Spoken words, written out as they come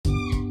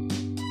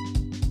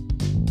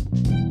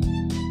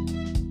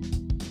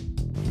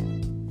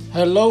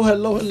Hello,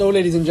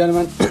 ladies and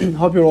gentlemen.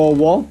 Hope you're all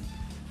well.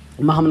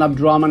 Mohammed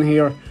Abdurrahman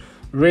here.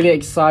 Really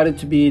excited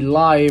to be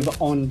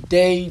live on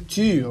day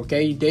two.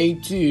 Okay, day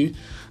two.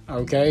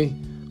 Okay,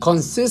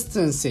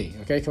 consistency.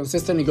 Okay,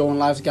 consistently going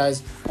live,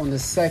 guys, on the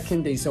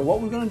second day. So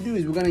what we're gonna do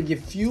is we're gonna give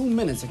few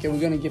minutes. Okay, we're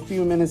gonna give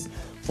few minutes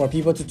for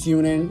people to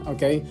tune in.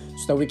 Okay,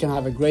 so that we can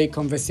have a great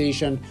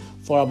conversation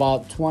for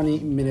about 20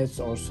 minutes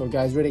or so,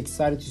 guys. Really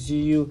excited to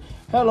see you.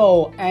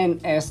 Hello,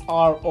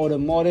 NSR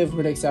Automotive.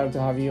 Really excited to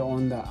have you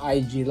on the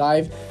IG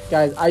Live.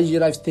 Guys, IG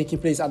Live is taking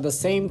place at the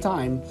same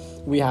time.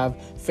 We have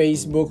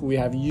Facebook, we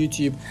have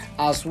YouTube,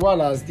 as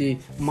well as the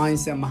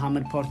Mindset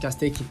Mohammed podcast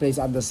taking place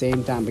at the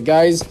same time. But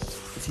guys,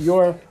 if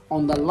you're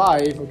on the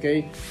live,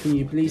 okay, can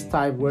you please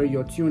type where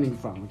you're tuning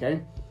from, okay?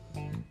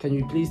 Can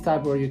you please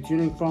type where you're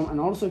tuning from? And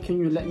also, can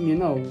you let me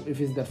know if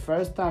it's the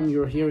first time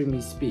you're hearing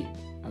me speak,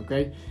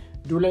 okay?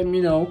 Do let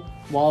me know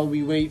while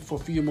we wait for a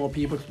few more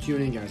people to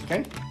tune in, guys,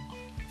 okay?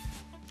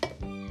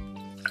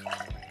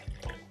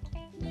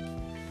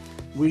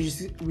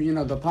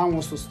 The plan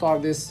was to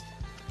start this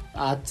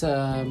at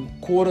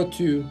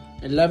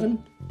 11:15,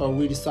 but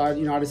I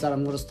decided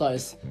I'm going to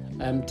start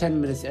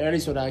 10 minutes early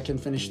so that I can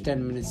finish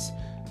 10 minutes,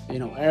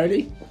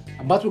 early.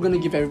 But we're going to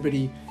give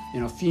everybody,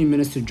 a few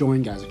minutes to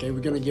join, guys, okay?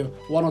 We're going to give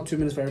 1 or 2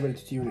 minutes for everybody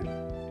to tune in.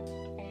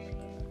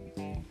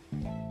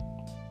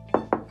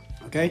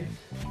 Okay?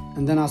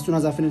 And then as soon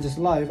as I finish this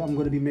live, I'm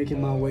going to be making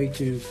my way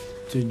to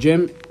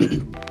gym.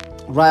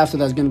 Right after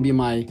that's going to be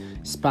my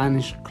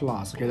Spanish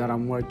class, okay, that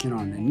I'm working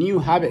on. A new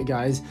habit,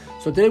 guys.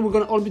 So today we're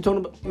going to all be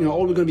talking about,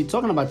 all we're going to be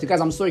talking about. Guys,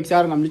 I'm so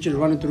excited. I'm literally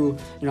running through,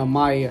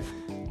 my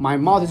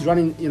mouth is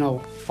running,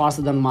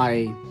 faster than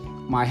my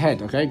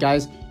head, okay,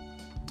 guys.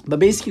 But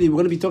basically, we're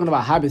going to be talking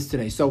about habits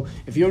today. So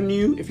if you're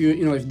new, if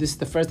this is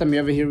the first time you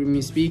ever hear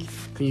me speak,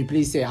 can you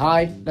please say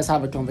hi? Let's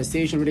have a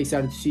conversation. Really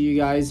excited to see you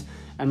guys.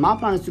 And my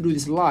plan is to do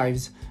these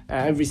lives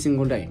every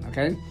single day,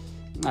 okay?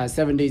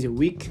 7 days a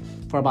week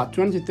for about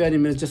 20 to 30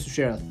 minutes just to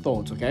share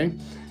thoughts, okay?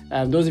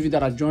 Those of you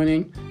that are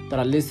joining, that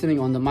are listening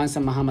on the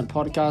Mindset Mohammed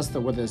podcast,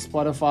 whether it's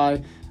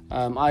Spotify,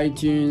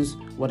 iTunes,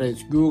 whether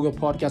it's Google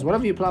Podcast,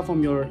 whatever your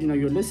platform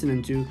you're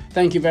listening to,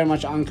 thank you very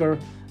much, Anchor,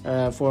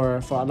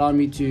 for allowing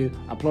me to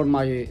upload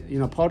my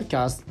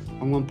podcast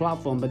on one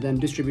platform, but then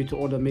distribute to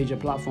all the major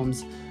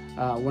platforms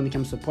when it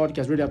comes to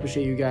podcasts. Really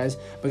appreciate you guys.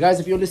 But guys,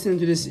 if you're listening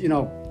to this,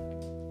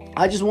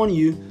 I just want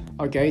you,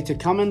 okay, to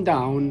comment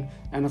down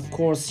and of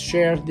course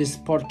share this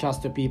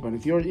podcast to people. And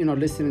if you're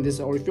listening to this,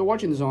 or if you're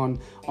watching this on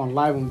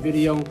live on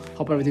video,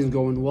 hope everything's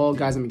going well,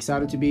 guys. I'm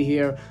excited to be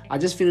here. I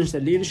just finished a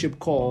leadership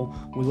call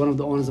with one of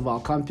the owners of our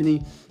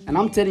company, and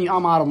I'm telling you,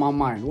 I'm out of my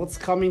mind. What's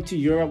coming to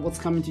Europe, what's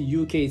coming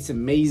to UK, it's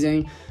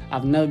amazing.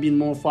 I've never been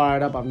more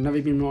fired up. I've never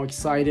been more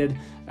excited.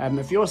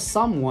 If you're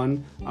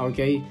someone,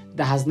 okay,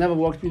 that has never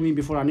worked with me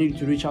before, I need you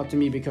to reach out to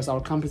me because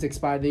our company's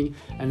expanding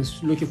and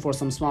it's looking for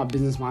some smart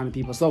business-minded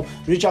people. So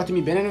reach out to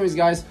me. But anyways,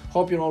 guys,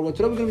 hope you're all well.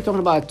 Today we're going to be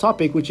talking about a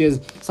topic which is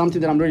something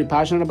that I'm really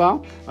passionate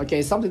about.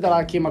 Okay, something that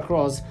I came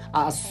across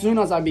as soon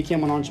as I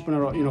became an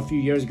entrepreneur, a few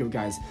years ago,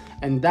 guys.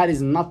 And that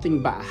is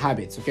nothing but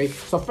habits, okay?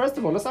 So first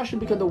of all, let's actually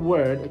look at the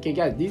word, okay,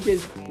 guys. These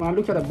days, when I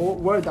look at a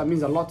word that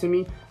means a lot to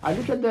me, I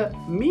look at the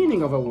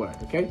meaning of a word,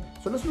 okay?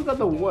 So let's look at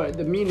the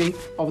meaning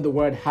of the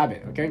word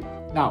habit, okay?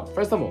 Now,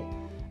 first of all,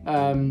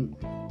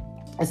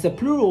 it's a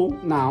plural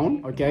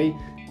noun, okay?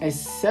 A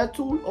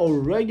settled or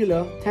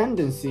regular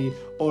tendency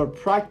or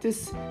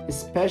practice,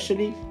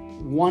 especially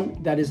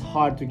one that is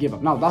hard to give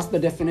up. Now, that's the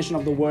definition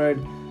of the word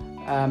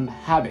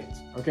habit,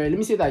 okay? Let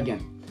me say that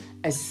again.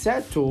 A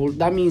settled,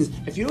 that means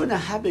if you're in a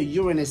habit,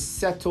 you're in a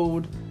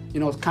settled,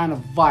 kind of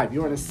vibe.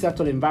 You're in a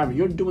settled environment.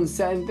 You're doing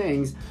certain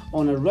things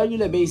on a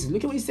regular basis.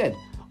 Look at what he said.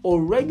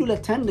 Or regular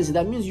tendency,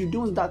 that means you're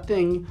doing that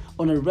thing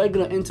on a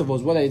regular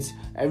intervals, whether it's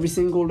every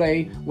single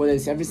day, whether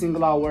it's every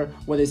single hour,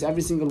 whether it's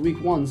every single week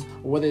once,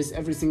 or whether it's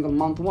every single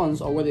month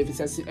once, or whether if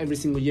it's every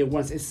single year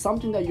once. It's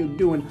something that you're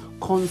doing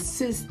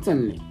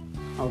consistently,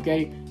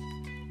 okay?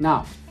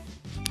 Now,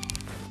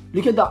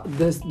 look at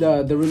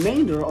the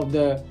remainder of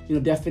the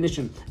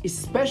definition,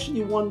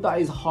 especially one that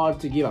is hard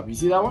to give up. You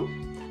see that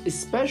one?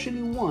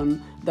 Especially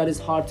one that is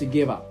hard to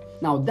give up.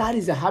 Now, that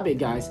is a habit,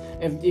 guys.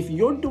 If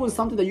you're doing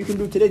something that you can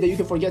do today that you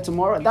can forget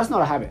tomorrow, that's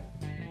not a habit,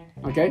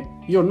 okay?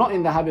 You're not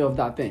in the habit of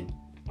that thing.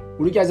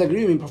 Would you guys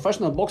agree with me?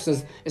 Professional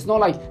boxers, it's not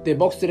like they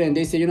box today and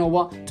they say, you know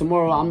what,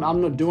 tomorrow I'm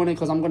not doing it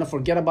because I'm going to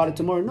forget about it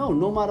tomorrow.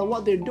 No matter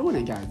what, they're doing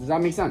it, guys. Does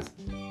that make sense?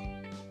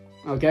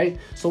 Okay,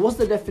 so what's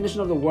the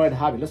definition of the word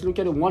habit? Let's look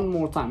at it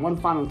one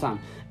final time.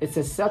 It's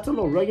a settled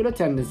or regular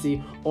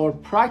tendency or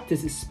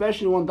practice,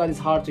 especially one that is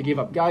hard to give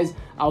up. Guys,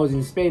 I was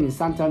in Spain, in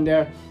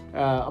Santander,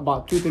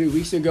 about 2-3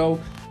 weeks ago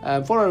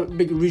for a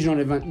big regional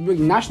event, big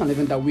national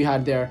event that we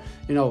had there.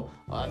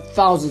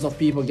 Thousands of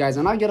people, guys,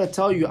 and I gotta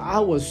tell you, I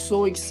was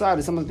so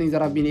excited. Some of the things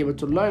that I've been able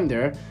to learn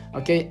there,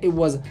 okay, it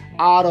was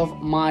out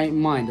of my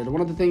mind. And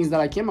one of the things that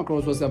I came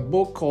across was a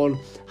book called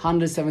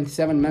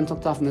 177 Mental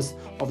Toughness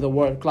of the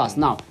World Class.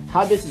 Now,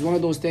 habits is one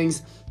of those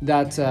things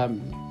that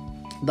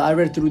I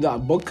read through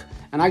that book,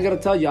 And I gotta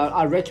tell you,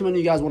 I recommend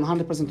you guys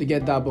 100% to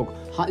get that book.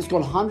 It's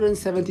called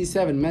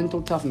 177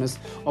 Mental Toughness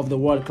of the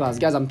World Class.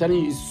 Guys, I'm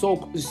telling you,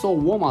 it's so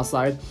warm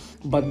outside,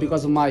 but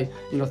because of my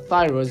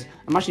thyroid,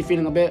 I'm actually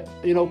feeling a bit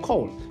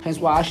cold. Hence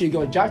why I actually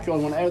got a jacket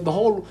on when the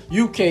whole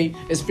UK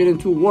is feeling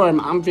too warm.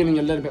 I'm feeling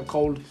a little bit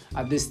cold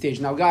at this stage.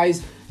 Now,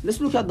 guys, let's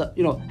look at the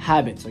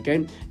habits.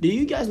 Okay, do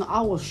you guys know?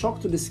 I was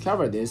shocked to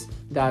discover this,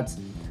 that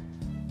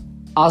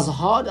as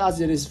hard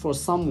as it is for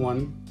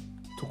someone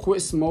to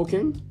quit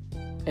smoking,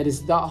 it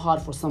is that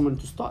hard for someone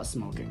to start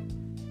smoking.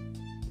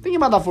 Think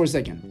about that for a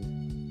second.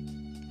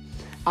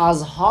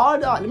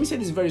 Let me say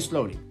this very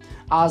slowly.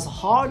 As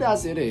hard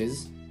as it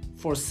is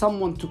for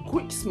someone to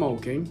quit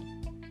smoking,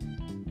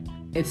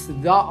 it's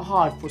that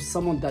hard for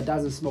someone that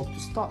doesn't smoke to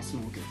start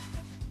smoking.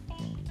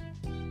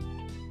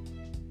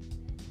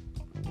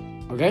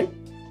 Okay?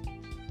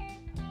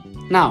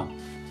 Now,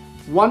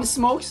 one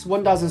smokes,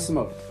 one doesn't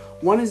smoke.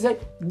 One is a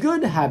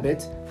good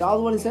habit, the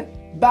other one is a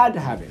bad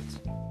habit.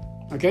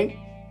 Okay?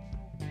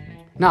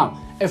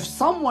 Now, if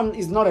someone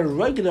is not a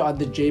regular at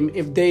the gym,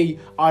 if they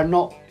are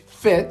not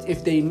fit,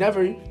 if they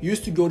never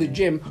used to go to the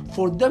gym,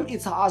 for them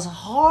it's as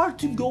hard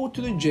to go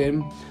to the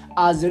gym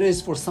as it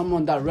is for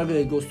someone that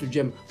regularly goes to the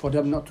gym, for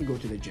them not to go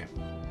to the gym.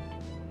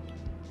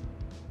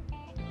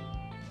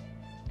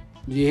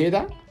 Do you hear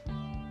that?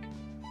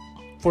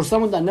 For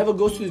someone that never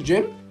goes to the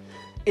gym,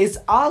 it's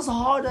as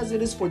hard as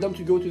it is for them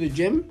to go to the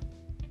gym,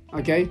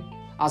 okay?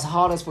 As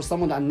hard as for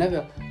someone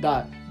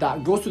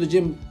that goes to the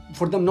gym,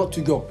 for them not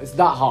to go. It's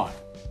that hard.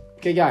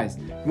 Okay, guys?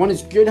 One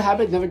is good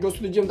habit, never goes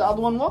to the gym. The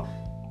other one, what?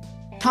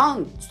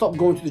 Can't stop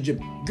going to the gym.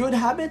 Good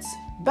habits,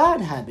 bad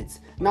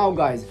habits. Now,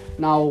 guys,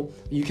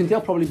 you can tell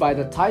probably by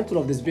the title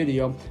of this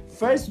video,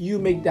 first you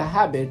make the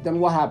habit, then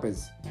what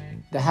happens?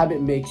 The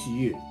habit makes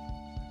you.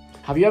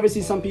 Have you ever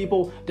seen some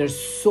people, they're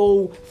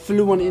so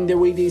fluent in the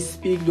way they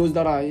speak, those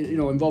that are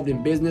involved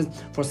in business.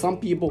 For some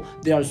people,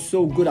 they are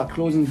so good at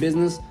closing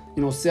business,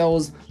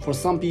 sales. For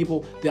some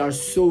people, they are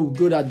so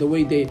good at the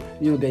way their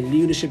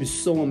leadership is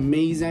so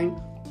amazing.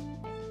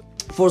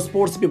 For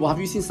sports people, have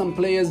you seen some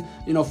players,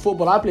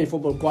 football? I play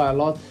football quite a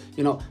lot.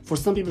 For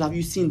some people, have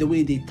you seen the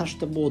way they touch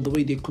the ball, the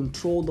way they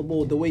control the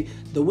ball, the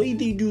way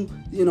they do,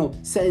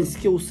 certain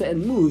skills,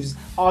 certain moves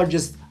are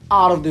just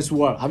out of this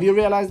world. Have you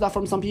realized that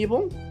from some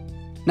people?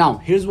 Now,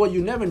 here's what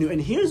you never knew,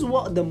 and here's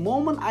what, the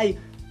moment I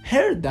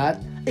heard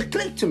that, it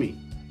clicked to me.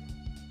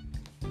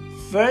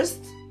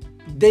 First,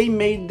 they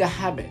made the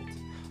habit.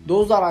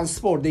 Those that are in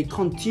sport, they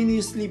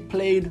continuously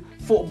played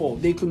football.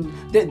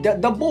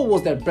 The ball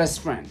was their best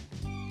friend.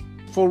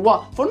 For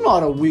what? For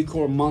not a week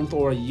or a month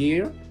or a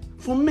year.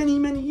 For many,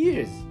 many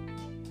years.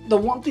 The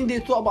one thing they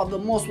thought about the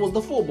most was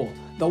the football.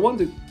 The one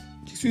thing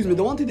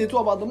they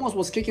thought about the most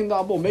was kicking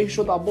that ball. Make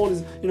sure that ball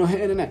is,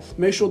 hitting the net.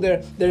 Make sure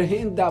they're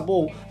hitting that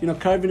ball,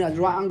 curving at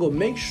the right angle.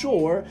 Make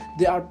sure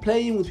they are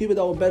playing with people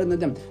that were better than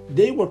them.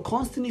 They were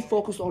constantly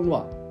focused on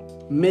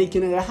what?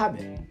 Making it a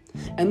habit.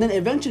 And then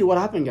eventually what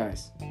happened,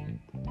 guys?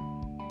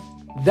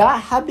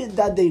 That habit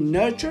that they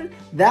nurtured,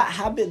 that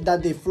habit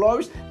that they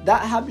flourished,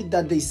 that habit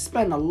that they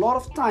spent a lot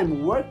of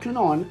time working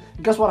on,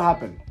 guess what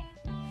happened?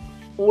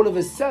 All of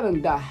a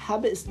sudden, that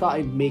habit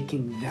started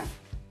making them.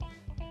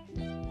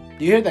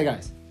 You hear that,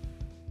 guys?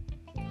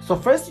 So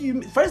first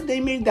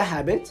they made the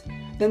habit,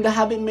 then the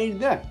habit made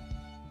them.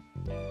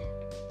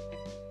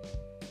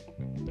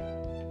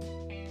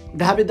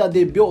 The habit that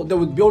they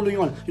were building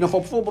on,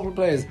 for football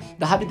players,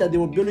 the habit that they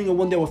were building on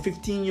when they were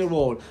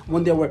 15-year-old,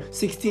 when they were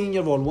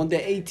 16-year-old, when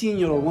they're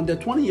 18-year-old, when they're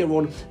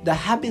 20-year-old, the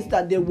habits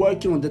that they're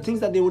working on, the things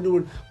that they were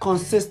doing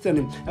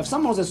consistently. If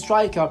someone was a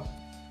striker,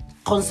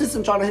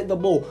 consistent trying to hit the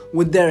ball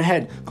with their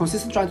head,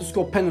 consistent trying to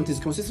score penalties,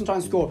 consistent trying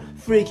to score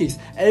free kicks,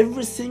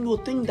 every single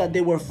thing that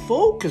they were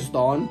focused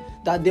on,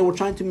 that they were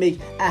trying to make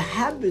a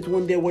habit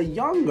when they were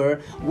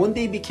younger, when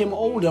they became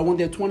older, when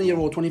they're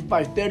 20-year-old,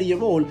 25,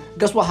 30-year-old,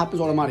 guess what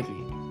happens automatically?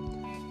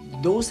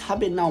 Those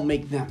habits now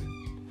make them.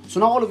 So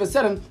now all of a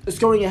sudden,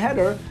 scoring a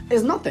header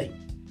is nothing.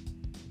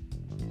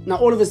 Now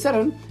all of a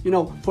sudden,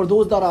 for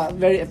those that are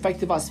very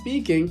effective at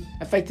speaking,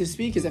 effective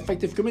speakers,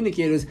 effective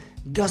communicators,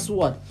 guess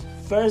what?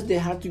 First, they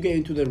have to get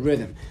into the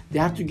rhythm. They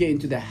have to get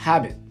into the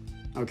habit,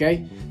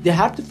 okay? They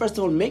have to first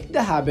of all make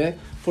the habit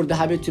for the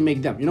habit to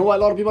make them. You know what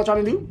a lot of people are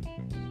trying to do?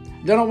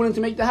 They're not willing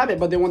to make the habit,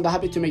 but they want the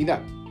habit to make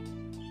them.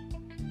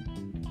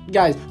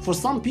 Guys, for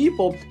some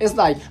people, it's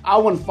like, I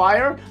want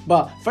fire,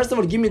 but first of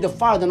all, give me the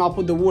fire, then I'll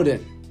put the wood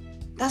in.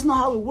 That's not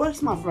how it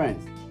works, my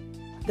friends.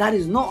 That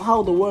is not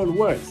how the world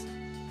works.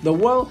 The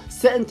world,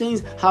 certain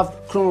things have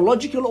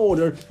chronological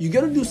order. You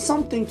gotta do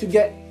something to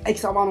get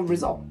X amount of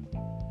result.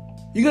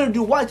 You gotta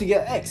do Y to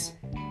get X.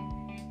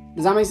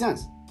 Does that make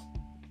sense?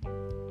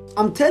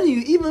 I'm telling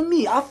you, even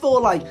me, I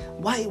feel like,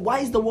 why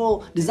is the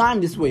world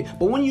designed this way?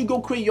 But when you go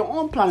create your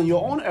own planet,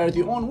 your own earth,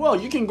 your own world,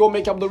 you can go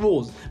make up the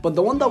rules. But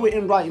the one that we're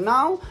in right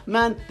now,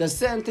 man, there's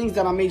certain things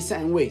that are made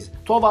certain ways.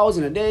 12 hours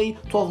in a day,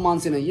 12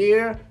 months in a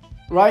year,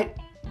 right?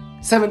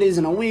 7 days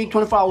in a week,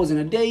 24 hours in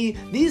a day.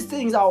 These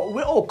things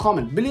we're all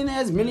common.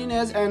 Billionaires,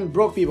 millionaires, and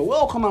broke people. We're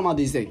all common about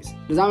these things.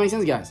 Does that make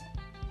sense, guys?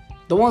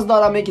 The ones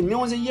that are making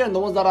millions a year and the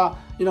ones that are,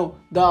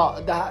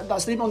 the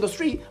sleeping on the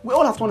street, we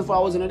all have 24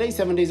 hours in a day,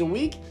 7 days a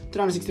week,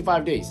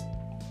 365 days.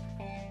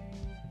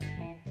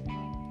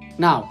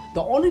 Now,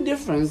 the only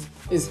difference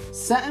is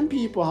certain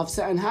people have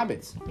certain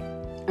habits.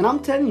 And I'm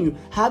telling you,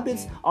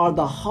 habits are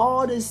the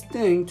hardest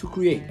thing to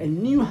create. A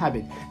new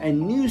habit, a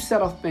new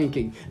set of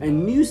thinking, a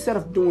new set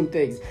of doing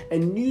things, a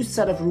new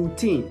set of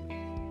routine.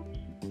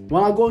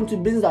 When I go into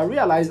business, I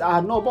realized I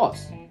had no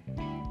boss.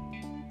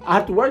 I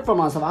had to work for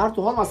myself. I had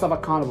to hold myself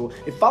accountable.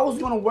 If I was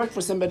going to work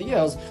for somebody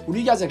else, would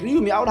you guys agree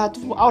with me? I would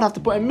have to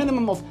put a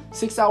minimum of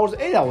 6 hours,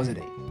 8 hours a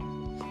day.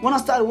 When I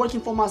started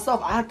working for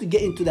myself, I had to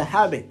get into the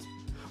habit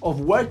of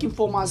working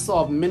for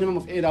myself minimum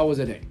of 8 hours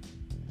a day.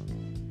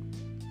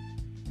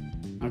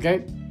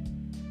 Okay?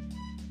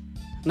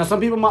 Now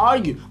some people might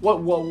argue,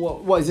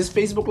 what is this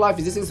Facebook Live?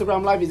 Is this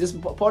Instagram Live? Is this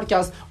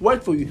podcast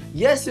work for you?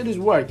 Yes, it is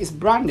work. It's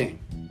branding.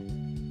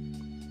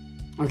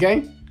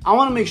 Okay? I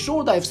want to make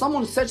sure that if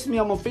someone searches me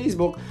on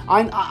Facebook,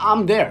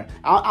 I'm there.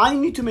 I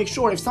need to make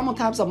sure if someone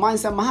types up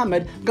Mindset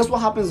Muhammad, guess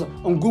what happens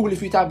on Google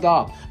if you type that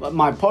up?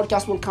 My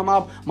podcast will come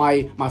up,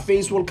 my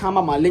face will come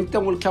up, my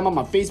LinkedIn will come up,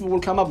 my Facebook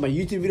will come up, my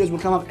YouTube videos will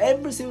come up,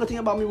 every single thing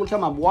about me will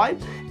come up. Why?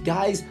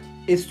 Guys,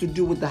 it's to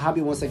do with the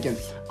habit once again.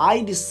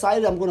 I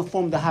decided I'm going to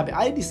form the habit.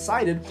 I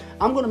decided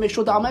I'm going to make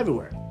sure that I'm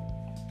everywhere.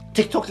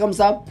 TikTok comes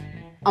up.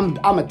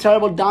 I'm a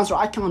terrible dancer.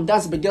 I can't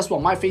dance, but guess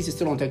what? My face is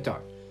still on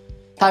TikTok.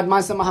 Type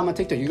Mindset Muhammad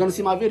TikTok. You're going to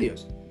see my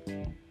videos.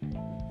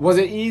 Was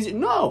it easy?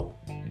 No.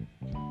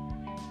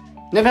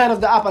 Never heard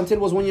of the app until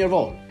it was 1 year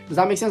old. Does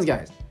that make sense,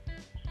 guys?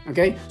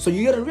 Okay? So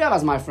you got to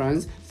realize, my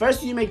friends,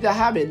 first you make the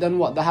habit, then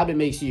what? The habit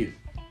makes you.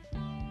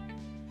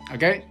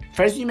 Okay?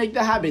 First you make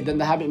the habit, then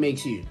the habit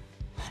makes you.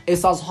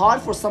 It's as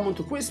hard for someone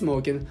to quit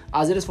smoking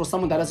as it is for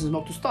someone that doesn't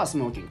smoke to start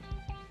smoking.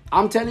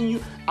 I'm telling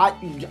you,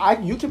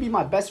 you can be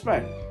my best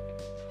friend.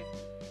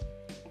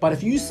 But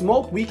if you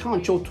smoke, we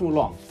can't chill too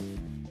long.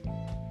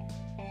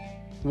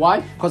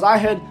 Why? Because I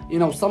heard,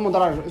 someone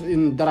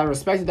that I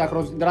respected,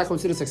 that I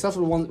consider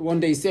successful one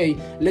day say,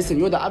 listen,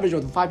 you're the average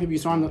of the 5 people you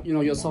surround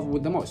yourself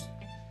with the most.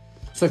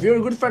 So if you're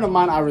a good friend of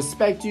mine, I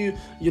respect you.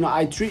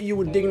 I treat you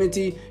with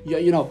dignity.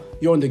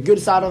 You're on the good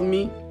side of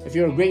me. If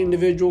you're a great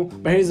individual.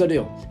 But here's the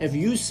deal. If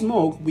you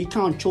smoke, we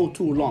can't chill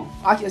too long.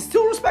 I can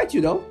still respect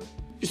you though.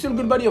 You're still a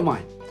good buddy of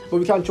mine. But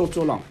we can't chill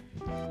too long.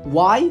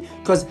 Why?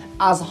 Because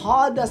as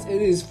hard as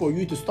it is for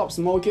you to stop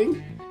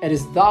smoking, it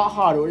is that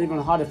hard or even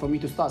harder for me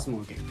to start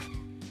smoking.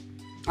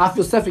 I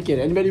feel suffocated.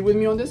 Anybody with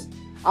me on this?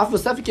 I feel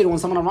suffocated when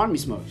someone around me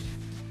smokes.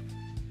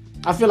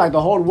 I feel like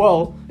the whole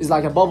world is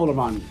like a bubble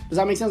around me. Does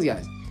that make sense,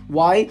 guys?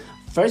 Why?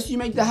 First you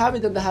make the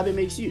habit, then the habit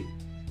makes you.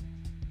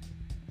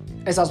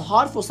 It's as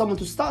hard for someone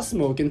to start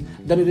smoking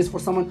than it is for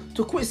someone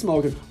to quit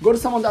smoking. Go to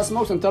someone that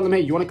smokes and tell them,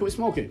 hey, you want to quit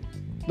smoking?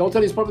 They'll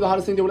tell you it's probably the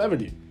hardest thing they will ever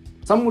do.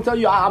 Someone will tell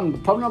you,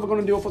 I'm probably never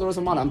going to do it for the rest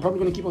of my life. I'm probably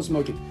going to keep on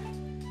smoking.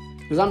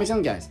 Does that make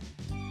sense, guys?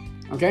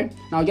 Okay?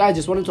 Now, guys,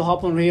 just wanted to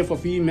hop on here for a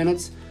few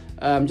minutes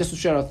just to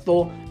share a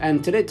thought.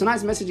 And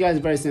tonight's message, guys,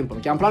 is very simple.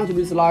 Okay, I'm planning to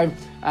do this live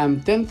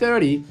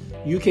 10:30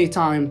 UK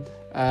time,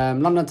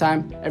 London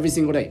time, every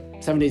single day,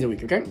 7 days a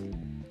week, okay?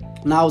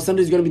 Now,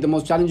 Sunday is going to be the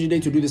most challenging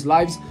day to do this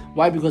lives.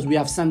 Why? Because we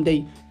have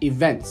Sunday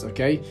events,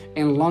 okay,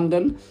 in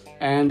London.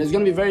 And it's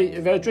going to be very,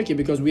 very tricky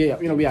because we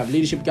have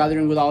leadership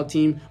gathering with our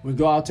team. We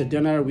go out to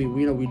dinner.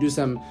 We do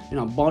some,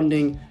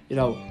 bonding,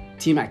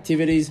 team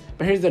activities.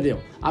 But here's the deal.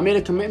 I made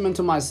a commitment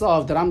to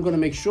myself that I'm going to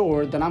make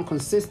sure that I'm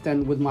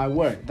consistent with my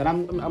word. That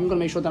I'm going to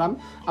make sure that I'm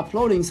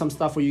uploading some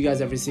stuff for you guys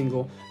every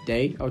single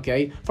day,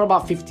 okay? For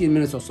about 15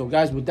 minutes or so.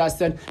 Guys, with that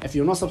said, if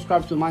you're not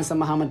subscribed to Mindset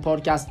Muhammad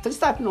podcast, just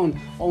type it on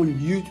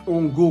YouTube,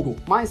 on Google.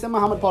 Mindset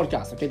Muhammad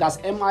podcast, okay? That's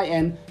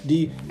MINDSET,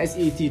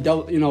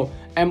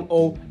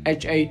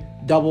 MOHAMMED.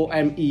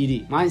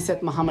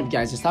 Mindset Muhammad,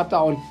 guys. Just type that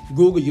on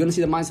Google. You're gonna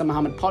see the Mindset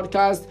Muhammad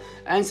podcast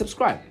and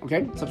subscribe.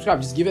 Okay,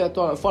 subscribe. Just give it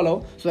a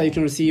follow so that you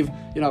can receive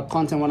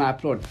content when I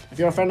upload. If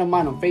you're a friend of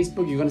mine on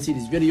Facebook, you're gonna see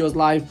these videos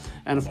live.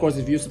 And of course,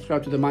 if you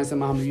subscribe to the Mindset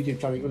Muhammad YouTube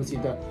channel, you're gonna see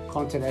the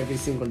content every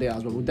single day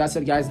as well. With that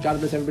said, guys, God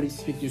bless everybody.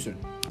 Speak to you soon.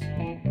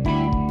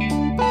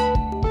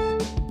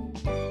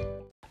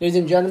 Ladies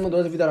and gentlemen,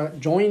 those of you that are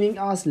joining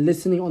us,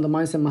 listening on the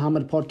Mindset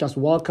Muhammad podcast,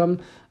 welcome.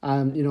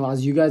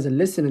 As you guys are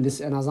listening to this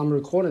and as I'm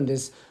recording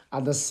this,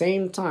 at the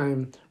same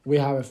time, we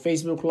have a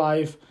Facebook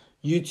Live,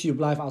 YouTube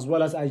Live, as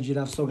well as IG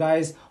Live. So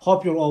guys,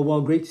 hope you're all well.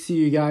 Great to see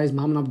you guys.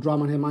 Muhammad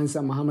Abdurrahman here,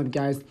 Mindset Muhammad,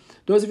 guys.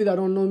 Those of you that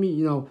don't know me,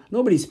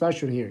 nobody's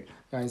special here,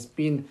 guys.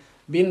 Been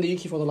in the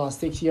UK for the last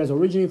 6 years,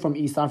 originally from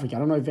East Africa. I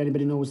don't know if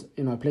anybody knows,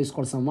 a place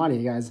called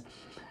Somalia, guys.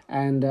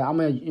 And I'm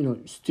a,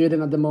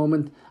 student at the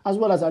moment, as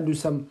well as I do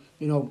some,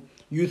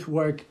 youth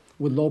work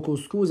with local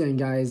schools. And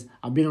guys,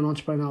 I've been an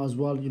entrepreneur as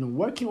well,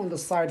 working on the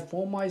side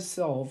for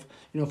myself,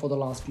 for the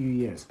last few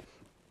years.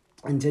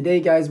 And today,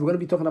 guys, we're going to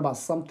be talking about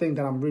something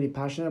that I'm really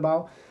passionate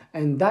about.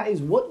 And that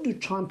is, what do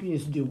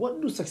champions do?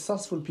 What do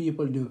successful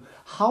people do?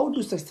 How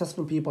do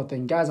successful people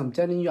think? Guys, I'm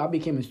telling you, I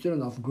became a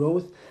student of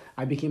growth.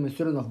 I became a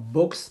student of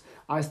books.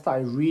 I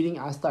started reading.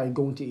 I started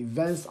going to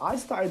events. I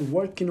started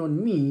working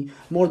on me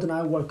more than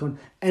I work on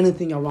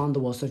anything around the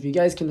world. So if you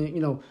guys can,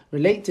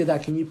 relate to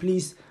that, can you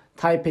please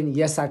type in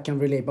yes, I can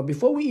relate. But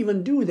before we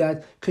even do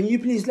that, can you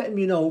please let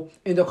me know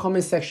in the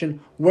comment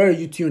section where are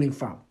you tuning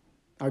from?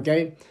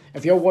 Okay,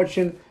 if you're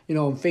watching,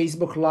 on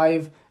Facebook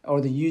Live or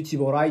the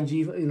YouTube or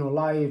IG,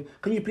 live,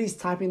 can you please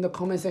type in the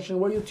comment section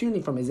where you're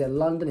tuning from? Is it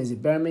London? Is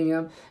it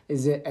Birmingham?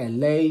 Is it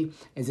LA?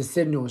 Is it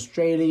Sydney,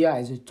 Australia?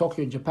 Is it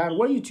Tokyo, Japan?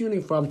 Where are you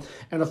tuning from?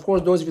 And of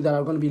course, those of you that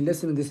are going to be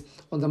listening to this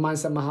on the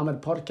Mindset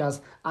Muhammad podcast,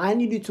 I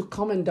need you to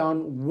comment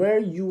down where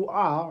you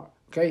are.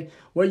 Okay,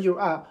 where you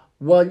are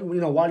while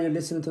you're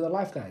listening to the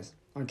live, guys.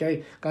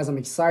 Okay, guys, I'm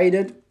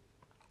excited.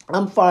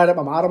 I'm fired up.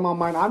 I'm out of my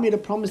mind. I made a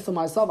promise to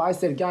myself. I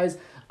said, guys,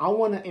 I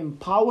want to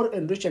empower,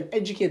 enrich, and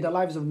educate the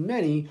lives of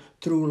many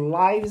through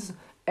lives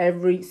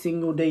every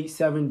single day,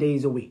 7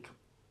 days a week.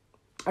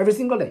 Every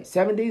single day,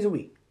 7 days a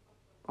week.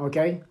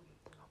 Okay?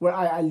 Where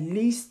I at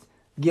least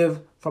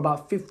give for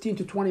about 15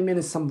 to 20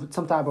 minutes some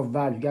type of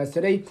value. Guys,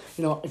 today,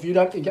 if you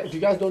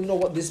guys don't know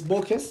what this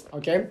book is,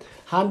 okay?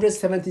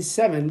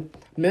 177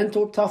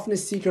 Mental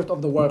Toughness Secret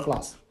of the World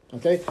Class.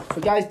 Okay?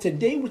 So guys,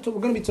 today we're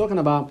going to be talking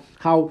about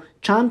how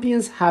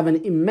champions have an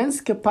immense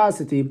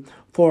capacity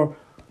for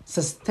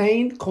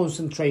sustained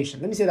concentration.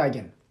 Let me say that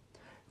again.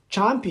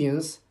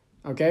 Champions,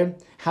 okay,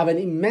 have an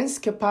immense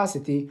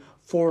capacity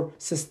for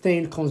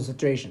sustained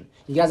concentration.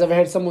 You guys ever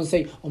heard someone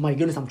say, oh my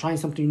goodness, I'm trying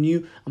something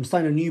new. I'm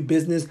starting a new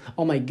business.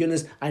 Oh my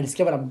goodness, I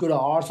discovered I'm good at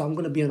art, so I'm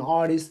going to be an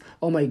artist.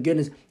 Oh my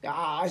goodness,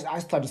 I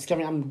started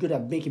discovering I'm good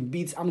at making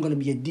beats. I'm going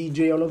to be a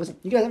DJ all over.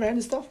 You guys ever heard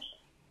this stuff?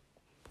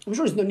 I'm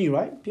sure it's not new,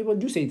 right? People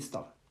do say this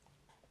stuff.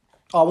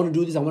 Oh, I want to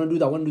do this, I want to do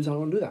that, I want to do this, I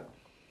want to do that.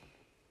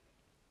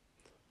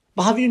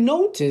 But have you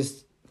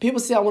noticed, people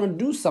say, I want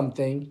to do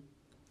something.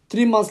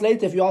 3 months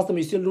later, if you ask them,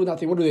 you still do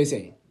nothing, what do they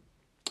say?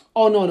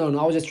 Oh, no,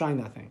 I was just trying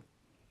that thing.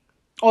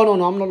 Oh,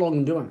 no, I'm no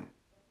longer doing it.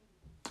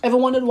 Ever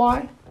wondered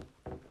why?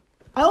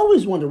 I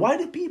always wonder,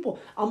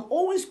 I'm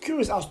always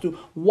curious as to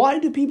why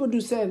do people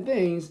do certain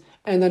things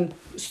and then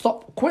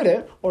quit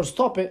it or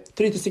stop it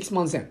 3 to 6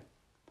 months in,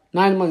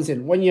 9 months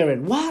in, 1 year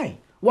in. Why?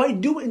 Why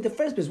do it in the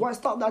first place? Why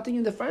start that thing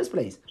in the first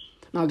place?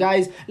 Now,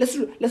 guys,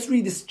 let's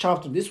read this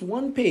chapter, this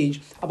one page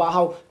about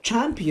how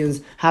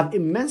champions have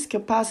immense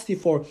capacity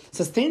for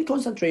sustained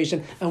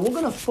concentration, and we're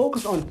going to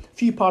focus on a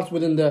few parts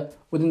within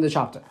the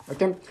chapter.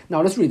 Okay,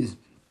 now let's read this.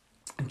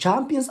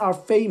 Champions are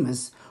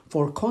famous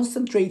for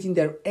concentrating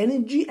their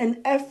energy and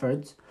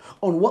effort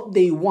on what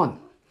they want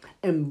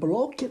and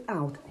blocking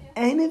out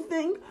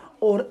anything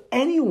or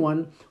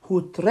anyone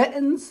who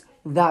threatens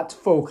that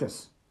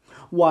focus.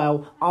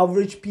 While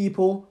average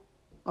people,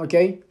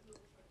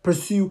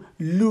 pursue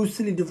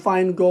loosely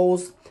defined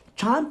goals,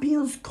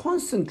 champions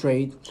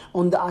concentrate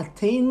on the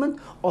attainment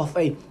of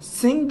a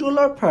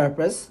singular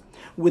purpose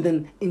with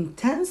an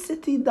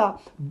intensity that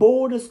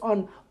borders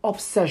on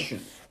obsession.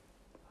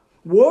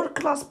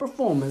 World-class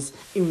performers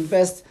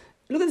invest,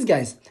 look at this,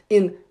 guys,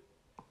 in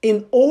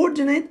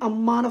inordinate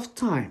amount of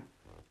time,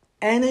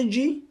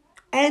 energy,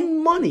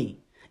 and money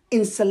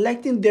in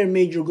selecting their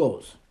major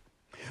goals.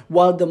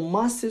 While the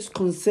masses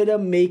consider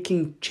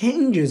making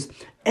changes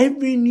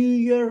every new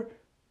year,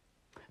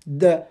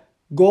 the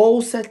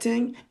goal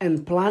setting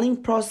and planning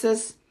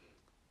process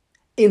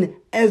in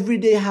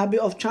everyday habit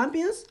of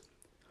champions,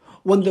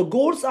 when the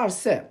goals are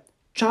set,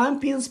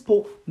 champions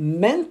put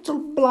mental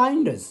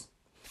blinders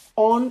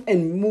on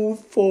and move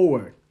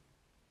forward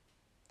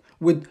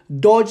with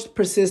dogged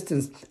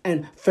persistence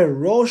and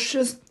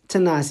ferocious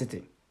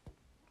tenacity.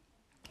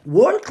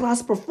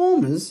 World-class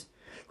performers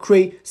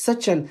create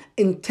such an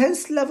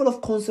intense level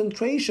of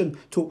concentration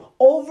to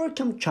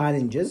overcome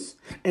challenges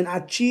and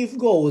achieve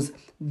goals.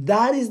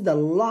 That is the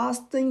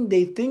last thing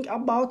they think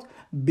about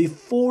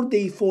before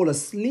they fall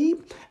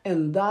asleep,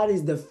 and that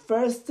is the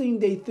first thing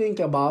they think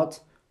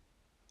about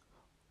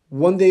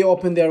when they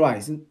open their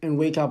eyes and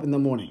wake up in the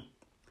morning.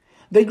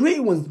 The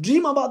great ones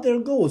dream about their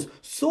goals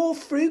so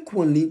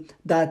frequently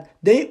that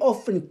they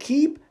often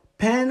keep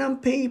pen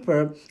and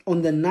paper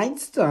on the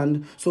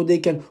nightstand so they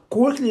can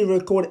quickly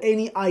record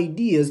any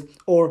ideas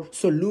or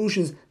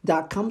solutions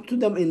that come to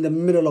them in the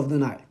middle of the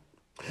night.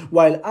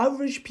 While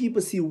average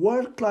people see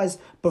world-class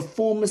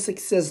performance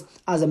success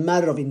as a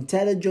matter of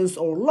intelligence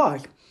or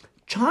luck,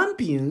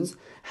 champions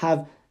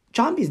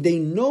they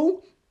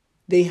know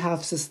they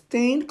have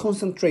sustained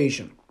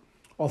concentration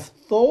of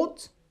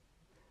thought,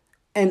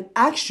 and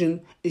action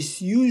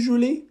is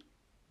usually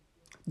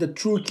the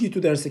true key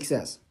to their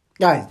success.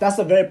 Guys, that's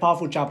a very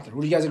powerful chapter.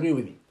 Would you guys agree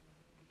with me?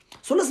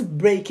 So let's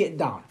break it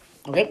down.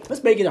 Okay,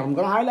 let's break it down. I'm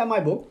going to highlight my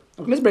book.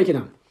 Okay, let's break it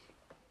down.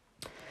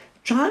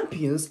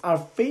 Champions are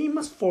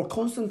famous for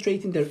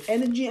concentrating their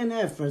energy and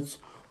efforts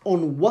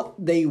on what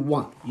they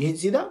want. You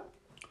see that?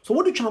 So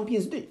what do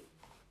champions do?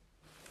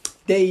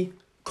 They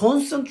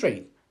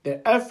concentrate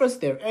their efforts,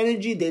 their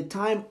energy, their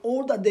time,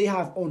 all that they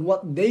have on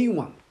what they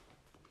want.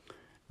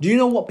 Do you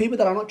know what people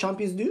that are not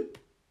champions do?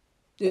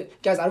 Yeah,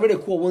 guys, I read a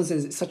quote once,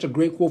 and it's such a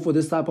great quote for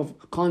this type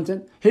of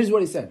content. Here's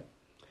what it said.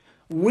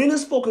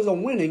 Winners focus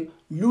on winning,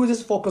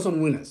 losers focus on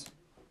winners.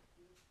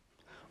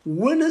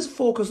 Winners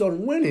focus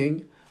on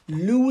winning,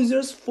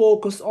 losers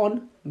focus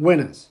on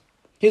winners.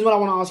 Here's what I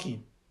want to ask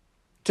you.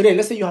 Today,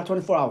 let's say you have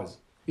 24 hours.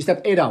 You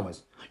slept 8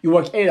 hours. You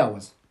work 8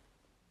 hours.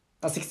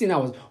 That's 16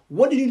 hours.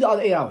 What did you do the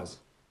other 8 hours?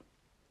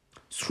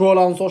 Scroll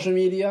on social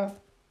media?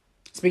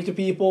 Speak to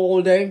people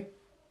all day?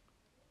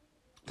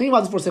 Think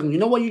about this for a second. You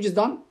know what you just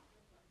done?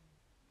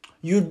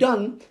 You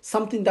done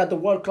something that the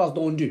world class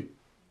don't do.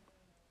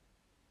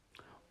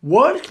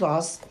 World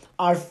class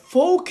are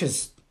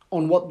focused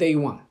on what they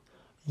want.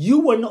 You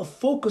were not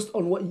focused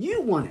on what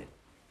you wanted.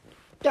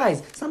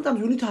 Guys, sometimes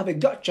we need to have a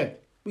gut check.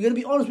 We gotta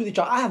be honest with each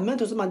other. I have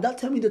mentors in my dad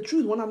tell me the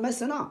truth when I'm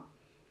messing up.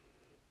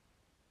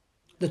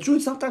 The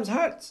truth sometimes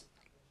hurts.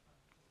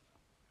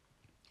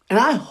 And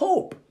I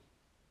hope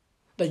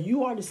that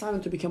you are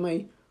deciding to become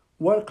a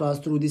world class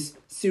through these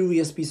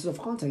serious pieces of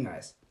content,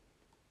 guys.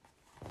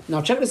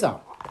 Now check this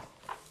out.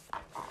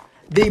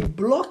 They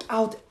block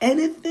out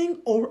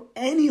anything or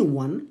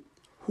anyone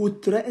who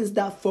threatens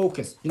that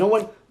focus. You know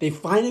what? They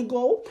find a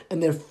goal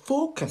and they're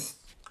focused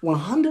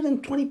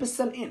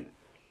 120% in.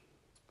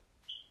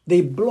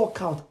 They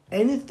block out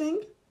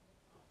anything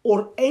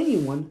or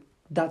anyone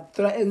that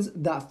threatens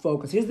that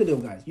focus. Here's the deal,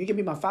 guys. You can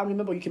be my family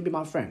member, you can be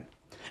my friend.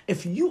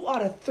 If you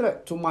are a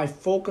threat to my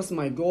focus,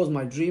 my goals,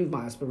 my dreams,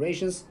 my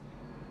aspirations,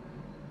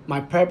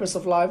 my purpose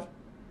of life,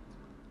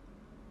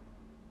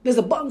 there's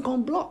a button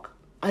called block.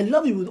 I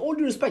love you with all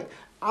due respect.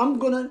 I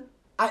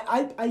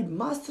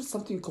mastered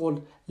something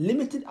called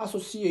limited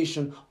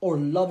association or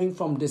loving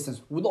from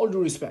distance with all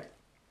due respect.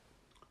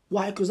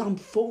 Why? Because I'm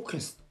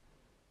focused.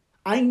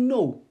 I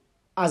know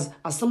as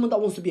someone that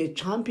wants to be a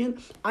champion,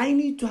 I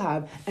need to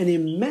have an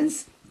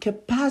immense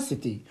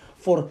capacity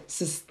for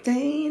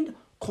sustained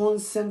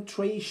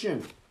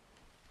concentration.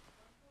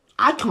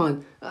 I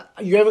can't.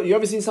 You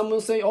ever seen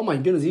someone say, "Oh my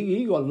goodness,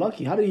 he got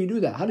lucky. How did he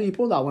do that? How did he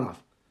pull that one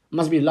off?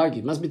 Must be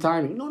lucky. Must be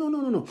timing."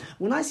 No.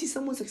 When I see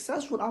someone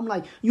successful, I'm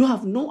like, you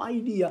have no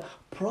idea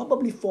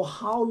probably for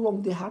how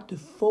long they had to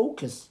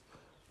focus.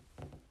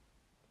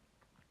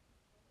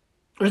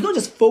 And it's not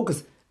just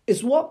focus.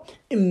 It's what?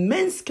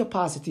 Immense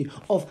capacity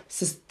of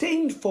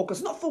sustained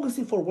focus. Not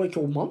focusing for a week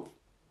or a month.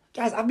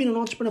 Guys, I've been an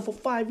entrepreneur for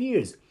 5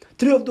 years.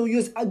 Three of those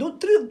years,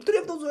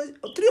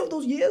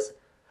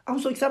 I'm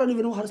so excited I don't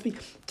even know how to speak.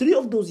 3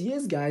 of those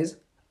years, guys,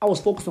 I was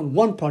focused on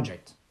one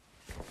project.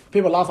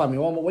 People laugh at me.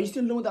 Oh, what are you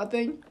still doing that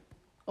thing?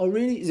 Oh,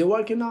 really? Is it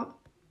working now?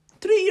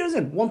 3 years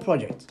in, one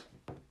project.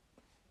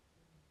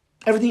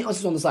 Everything else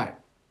is on the side.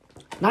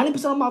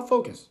 90% of my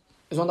focus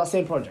is on that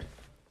same project.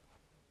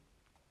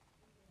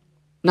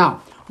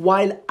 Now,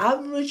 while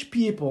average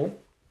people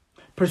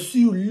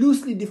pursue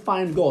loosely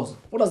defined goals,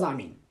 what does that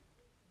mean?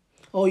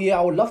 Oh yeah,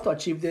 I would love to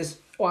achieve this.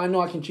 Oh, I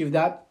know I can achieve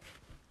that.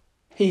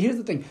 Hey, here's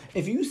the thing.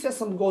 If you set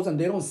some goals and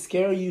they don't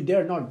scare you,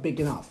 they're not big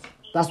enough.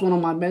 That's one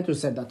of my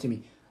mentors said that to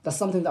me. That's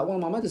something that one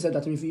of my mentors said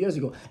that to me a few years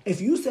ago. If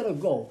you set a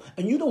goal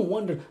and you don't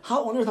wonder,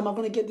 how on earth am I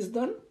going to get this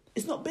done?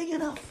 It's not big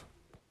enough.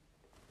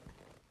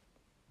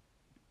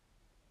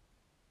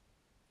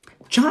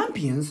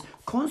 Champions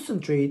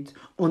concentrate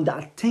on the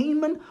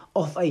attainment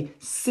of a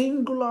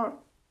singular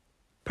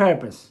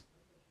purpose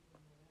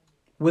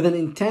with an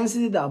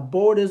intensity that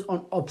borders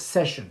on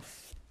obsession.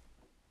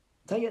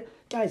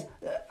 Guys,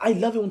 I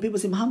love it when people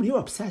say, "Muhammad, you're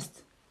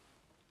obsessed."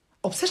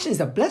 Obsession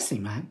is a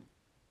blessing, man.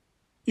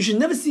 You should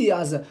never see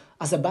it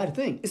as a bad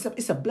thing.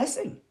 It's a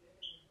blessing.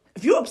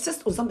 If you're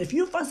obsessed on something, if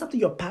you find something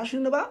you're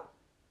passionate about,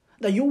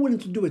 that you're willing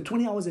to do it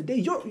 20 hours a day,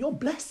 you're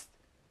blessed.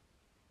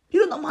 You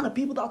know the amount of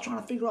people that are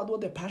trying to figure out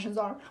what their passions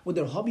are, what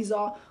their hobbies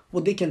are,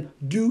 what they can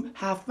do,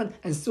 have fun,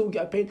 and still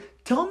get paid.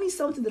 Tell me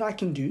something that I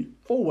can do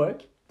for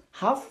work,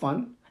 have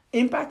fun,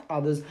 impact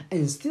others,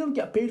 and still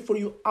get paid for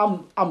you.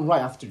 I'm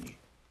right after you.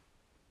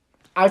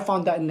 I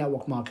found that in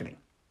network marketing.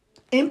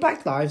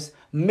 Impact lives,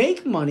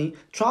 make money,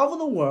 travel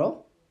the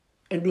world,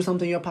 and do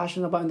something you're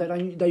passionate about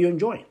and that you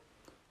enjoy.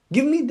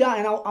 Give me that,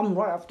 and I'm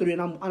right after you,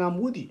 and I'm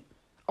with you.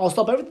 I'll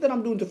stop everything that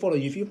I'm doing to follow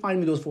you if you find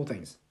me those 4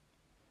 things.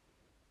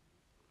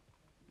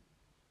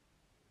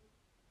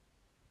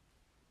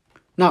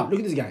 Now, look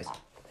at this, guys.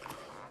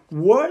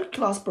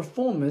 World-class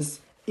performers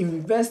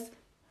invest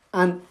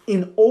an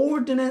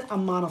inordinate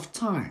amount of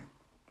time,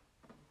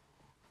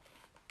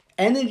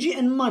 energy,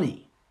 and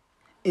money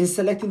in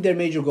selecting their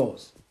major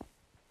goals.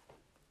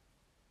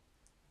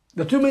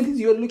 The 2 main things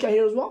you're going to look at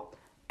here as well,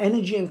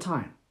 energy and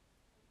time.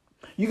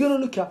 You're going to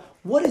look at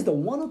what is the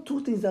 1 or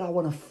 2 things that I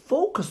want to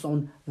focus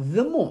on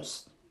the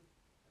most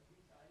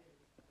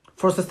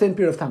for a sustained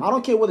period of time. I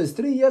don't care whether it's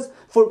 3 years,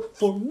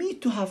 for me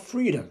to have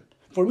freedom.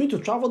 For me to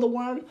travel the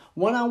world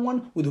when I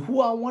want, with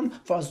who I want,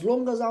 for as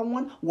long as I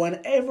want,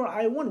 whenever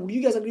I want. Would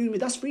you guys agree with me?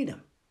 That's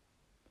freedom.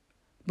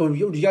 But would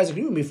you guys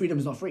agree with me? Freedom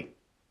is not free.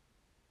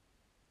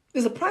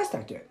 There's a price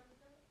tag to it.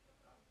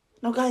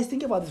 Now, guys,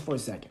 think about this for a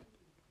second.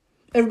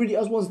 Everybody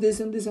else wants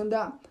this and this and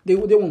that. They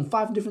want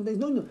 5 different things.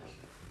 No.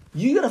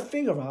 You got to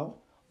figure out,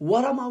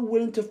 what am I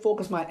willing to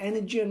focus my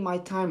energy and my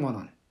time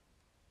on?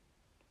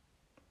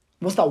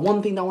 What's that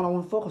one thing that I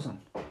want to focus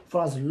on?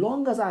 For as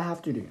long as I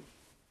have to do.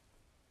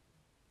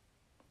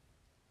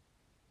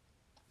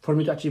 For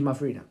me to achieve my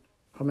freedom.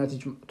 For me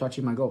to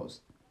achieve my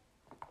goals.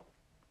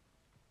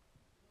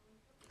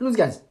 Look,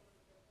 guys.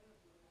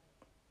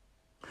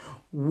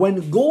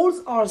 When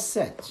goals are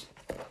set,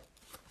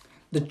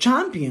 The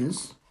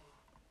champions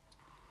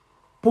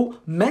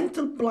put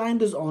mental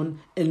blinders on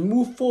and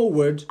move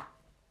forward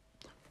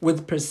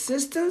with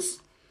persistence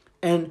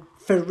and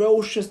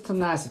ferocious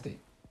tenacity.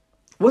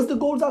 What's the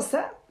goals I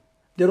set?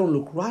 They don't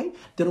look right,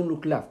 they don't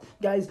look left.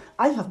 Guys,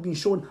 I have been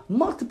shown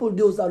multiple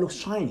deals that look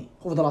shiny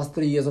over the last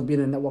 3 years of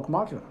being a network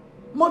marketer.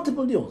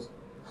 Multiple deals.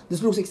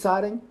 This looks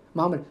exciting.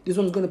 Mohammed, this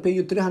one's going to pay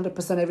you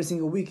 300% every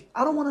single week.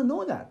 I don't want to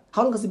know that.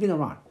 How long has it been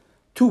around?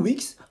 2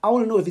 weeks? I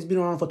want to know if it's been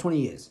around for 20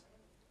 years.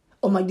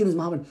 Oh my goodness,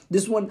 Mohammed,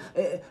 this one,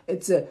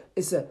 it's a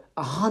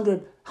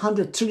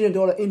 $100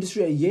 trillion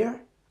industry a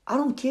year. I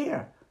don't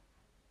care.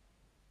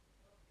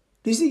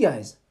 Do you see,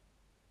 guys?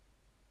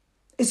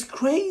 It's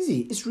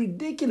crazy. It's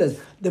ridiculous.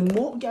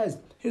 Guys,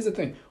 here's the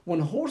thing. When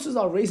horses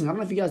are racing, I don't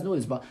know if you guys know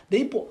this, but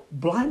they put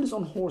blinders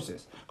on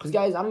horses. Because,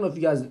 guys, I don't know if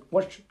you guys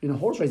watch,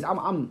 horse races.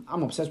 I'm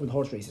obsessed with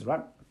horse races,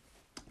 right?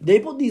 They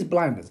put these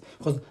blinders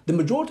because the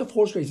majority of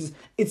horse races,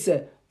 it's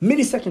a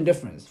millisecond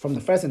difference from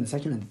the first and the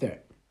second and the third.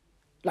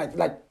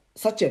 Like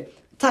such a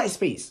tight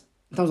space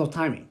in terms of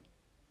timing.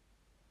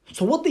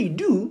 So what they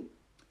do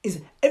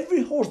is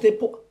every horse, they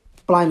put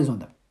blinders on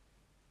them,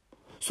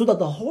 so that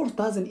the horse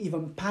doesn't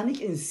even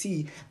panic and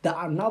see that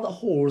another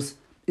horse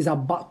is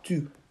about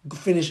to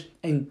finish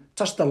and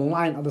touch the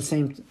line at the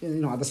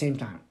same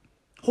time.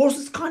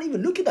 Horses can't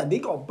even look at that. They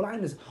got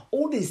blinders.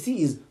 All they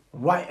see is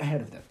right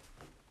ahead of them.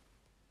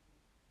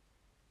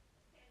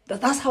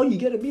 That's how you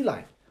get to be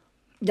like.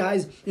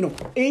 Guys,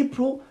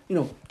 April,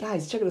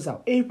 guys, check this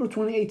out. April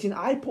 2018,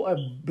 I put a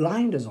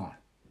blinders on.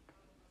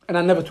 And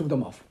I never took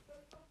them off.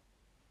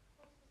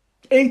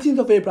 18th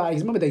of April, I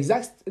remember the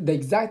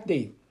exact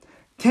date.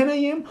 10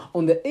 a.m.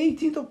 on the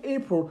 18th of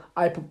April,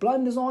 I put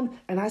blinders on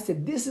and I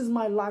said, this is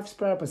my life's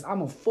purpose. I'm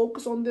going to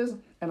focus on this,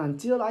 and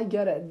until I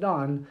get it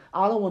done,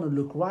 I don't want to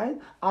look right.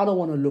 I don't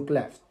want to look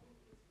left.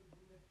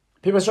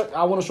 People say,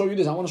 I want to show you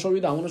this. I want to show you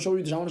that. I want to show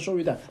you this. I want to show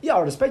you that. Yeah, I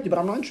respect you, but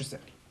I'm not interested.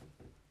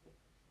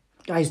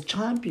 Guys,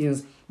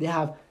 champions, they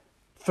have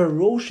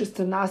ferocious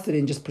tenacity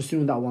in just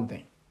pursuing that one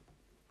thing.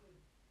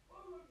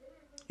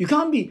 You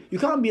can't be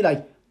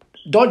like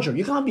Dodger.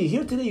 You can't be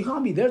here today, you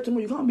can't be there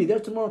tomorrow, you can't be there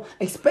tomorrow,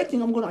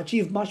 expecting I'm going to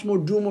achieve much more,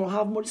 do more,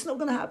 have more. It's not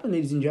going to happen,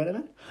 ladies and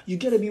gentlemen. You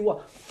got to be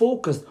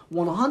focused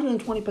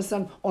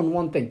 120% on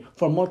one thing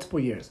for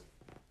multiple years.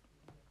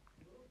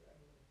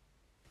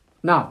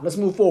 Now, let's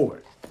move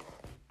forward.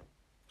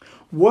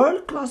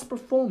 World-class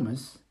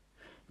performance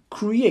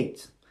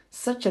creates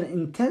such an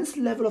intense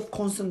level of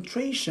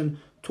concentration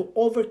to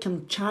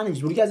overcome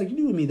challenges. Well, you guys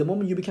agree with me? The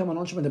moment you become an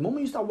entrepreneur, the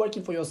moment you start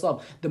working for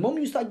yourself, the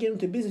moment you start getting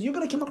into business, you're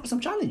going to come up with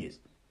some challenges.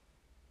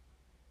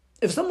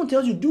 If someone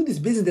tells you do this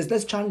business, there's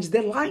less challenges,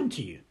 they're lying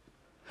to you.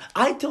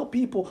 I tell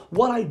people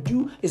what I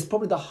do is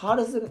probably the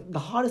hardest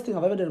thing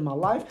I've ever done in my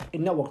life,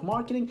 in network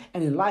marketing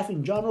and in life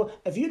in general.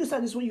 If you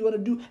decide this is what you want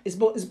to do, it's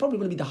probably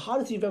going to be the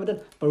hardest thing you've ever done,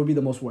 but it will be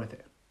the most worth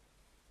it.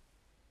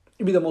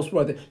 It'll be the most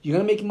worth it. You're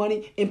going to make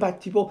money,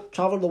 impact people,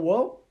 travel the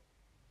world,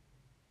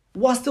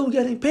 while still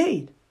getting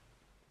paid.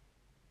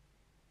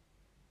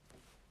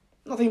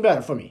 Nothing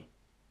better for me.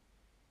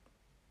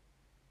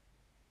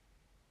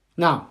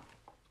 Now,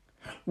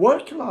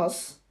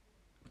 world-class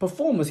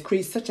performance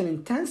creates such an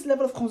intense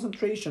level of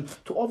concentration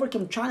to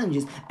overcome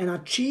challenges and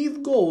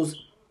achieve goals,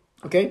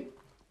 okay,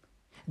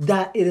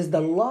 that it is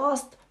the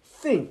last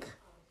thing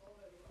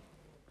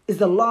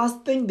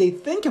they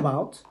think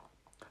about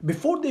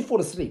before they fall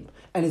asleep,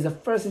 and is the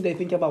first thing they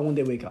think about when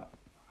they wake up.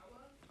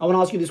 I want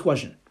to ask you this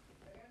question.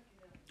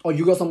 Oh,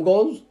 you got some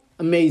goals?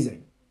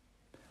 Amazing.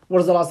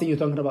 What is the last thing you're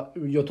talking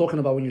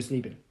about when you're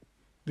sleeping?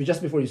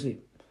 Just before you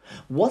sleep.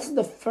 What's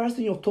the first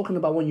thing you're talking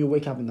about when you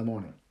wake up in the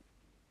morning?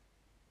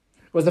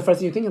 What's the first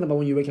thing you're thinking about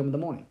when you wake up in the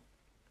morning?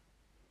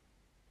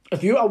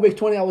 If you're awake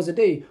 20 hours a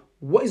day,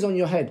 what is on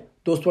your head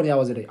those 20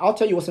 hours a day? I'll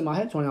tell you what's in my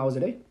head 20 hours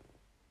a day.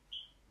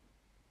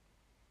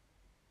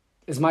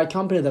 It's my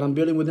company that I'm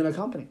building within a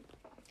company.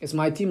 It's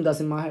my team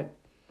that's in my head.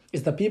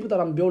 It's the people that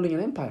I'm building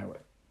an empire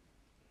with.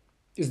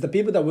 It's the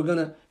people that we're going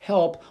to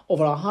help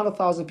over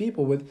 100,000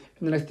 people with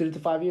in the next 3 to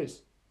 5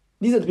 years.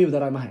 These are the people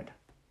that are in my head.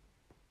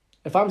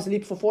 If I'm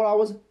asleep for 4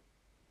 hours,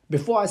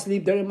 before I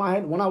sleep, they're in my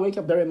head. When I wake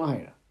up, they're in my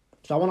head.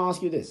 So I want to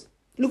ask you this.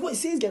 Look what it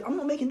says, guys. I'm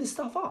not making this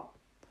stuff up.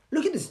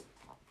 Look at this.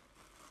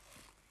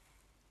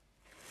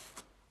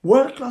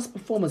 World-class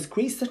performance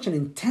creates such an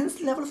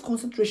intense level of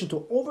concentration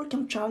to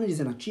overcome challenges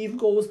and achieve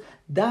goals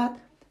that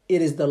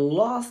it is the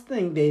last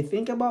thing they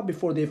think about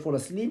before they fall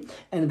asleep,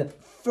 and the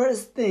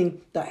first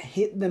thing that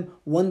hit them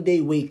when they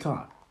wake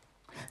up.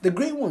 The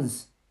great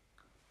ones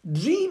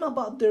dream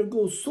about their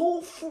goals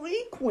so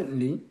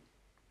frequently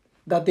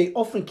that they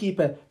often keep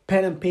a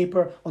pen and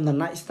paper on the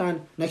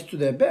nightstand next to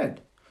their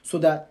bed so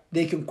that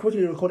they can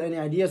quickly record any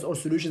ideas or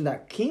solutions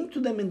that came to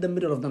them in the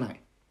middle of the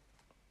night.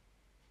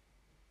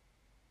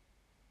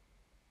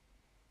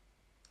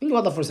 Think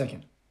about that for a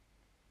second.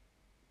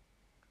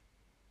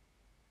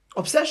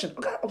 Obsession.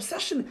 Okay,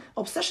 obsession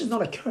is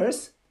not a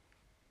curse.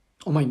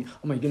 Oh my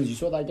goodness, you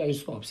saw that guy,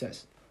 he's so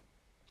obsessed.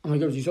 Oh my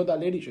goodness, you saw that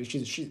lady?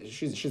 She's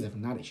a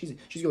fanatic.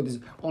 She's got this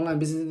online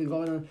business thing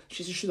going on.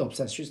 She's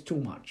obsessed. She's too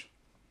much.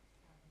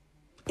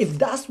 If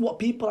that's what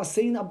people are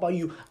saying about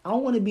you, I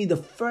want to be the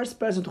first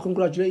person to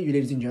congratulate you,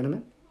 ladies and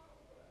gentlemen.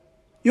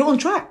 You're on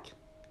track.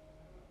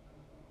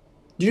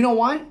 Do you know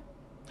why?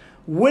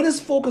 Winners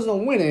focus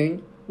on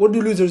winning. What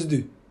do losers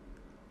do?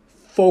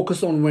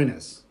 Focus on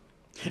winners.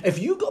 If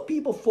you got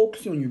people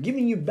focusing on you,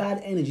 giving you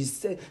bad energy,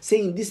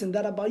 saying this and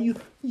that about you,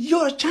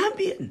 you're a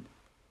champion.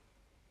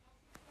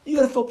 You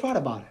gotta feel proud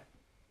about it.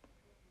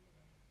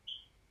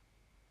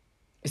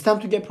 It's time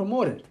to get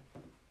promoted.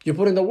 You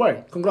put in the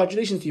work.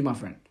 Congratulations to you, my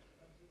friend.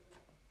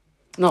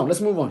 Now,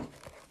 let's move on.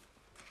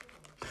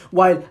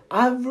 While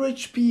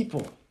average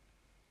people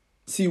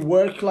see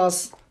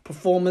world-class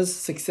performance,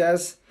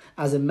 success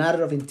as a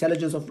matter of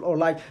intelligence or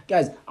like,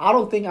 guys, I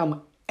don't think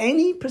I'm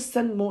any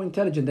 % more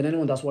intelligent than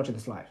anyone that's watching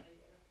this live.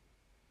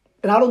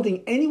 And I don't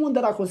think anyone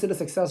that I consider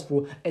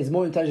successful is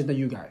more intelligent than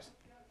you guys.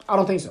 I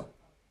don't think so.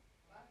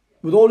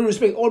 With all due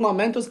respect, all my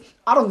mentors,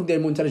 I don't think they're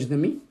more intelligent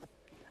than me.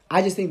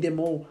 I just think they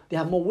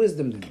have more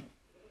wisdom than me.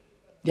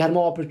 They had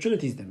more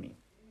opportunities than me.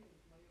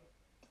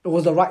 It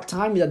was the right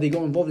time that they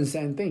got involved in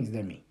certain things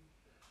than me.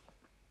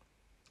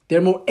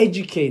 They're more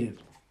educated,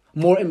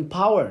 more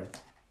empowered.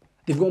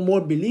 They've got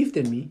more belief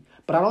than me,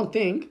 but I don't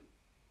think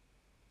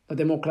that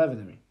they're more clever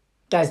than me.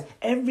 Guys,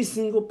 every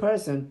single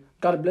person,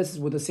 God blesses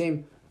with the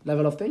same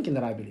level of thinking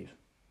that I believe.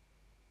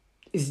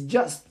 It's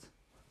just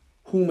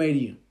who made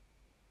you.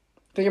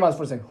 Think about it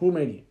for a second. Who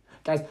made you?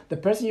 Guys, the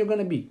person you're going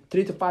to be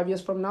 3 to 5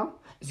 years from now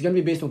is going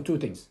to be based on two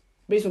things.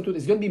 It's going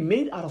to be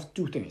made out of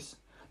two things.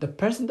 The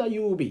person that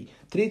you will be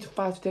 3 to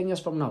 5 to 10 years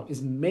from now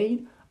is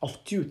made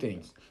of two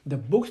things. The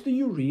books that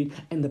you read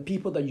and the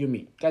people that you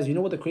meet. Guys, you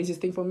know what the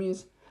craziest thing for me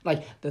is?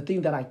 Like, the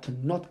thing that I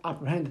cannot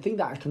apprehend, the thing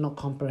that I cannot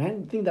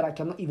comprehend, the thing that I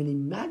cannot even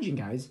imagine,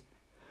 guys,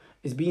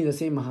 is being the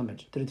same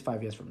Muhammad 3 to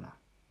 5 years from now.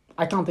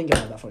 I can't think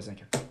about that for a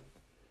second.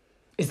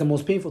 It's the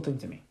most painful thing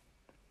to me.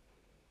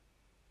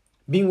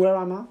 Being where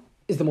I'm at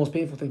is the most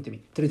painful thing to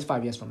me 3 to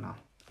 5 years from now.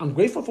 I'm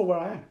grateful for where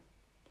I am.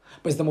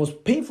 But it's the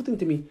most painful thing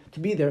to me to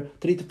be there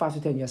 3 to 5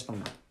 to 10 years from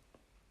now.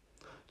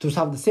 To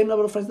have the same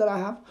level of friends that I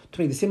have, to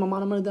make the same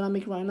amount of money that I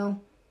make right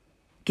now,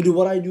 to do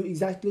what I do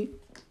exactly.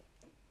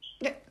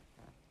 Yeah.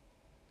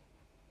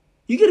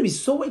 You gotta be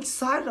so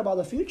excited about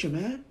the future,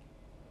 man.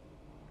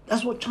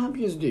 That's what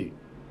champions do.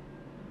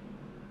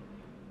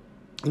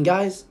 And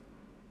guys,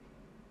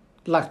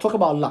 like, talk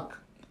about luck.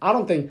 I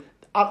don't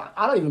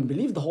even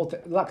believe the whole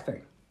luck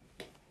thing.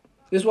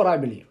 This is what I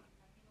believe.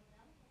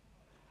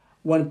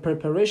 When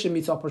preparation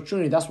meets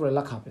opportunity, that's where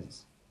luck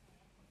happens.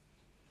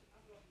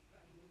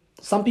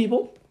 Some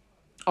people,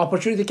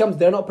 opportunity comes,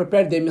 they're not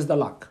prepared, they miss the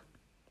luck.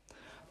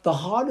 The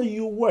harder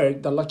you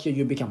work, the luckier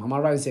you become. Am I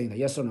right in saying that?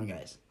 Yes or no,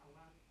 guys?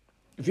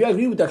 If you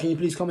agree with that, can you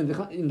please comment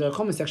in the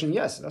comment section?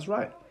 Yes, that's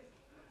right.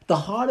 The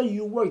harder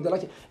you work, the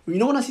luckier. You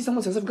know when I see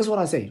someone successful, guess what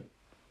I say?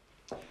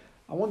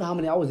 I wonder how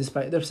many hours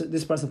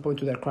this person put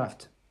into their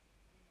craft.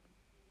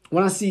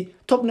 When I see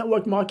top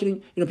network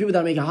marketing, people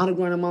that make 100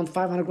 grand a month,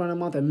 500 grand a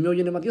month, $1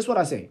 million a month, guess what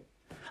I say?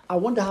 I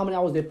wonder how many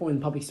hours they put in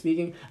public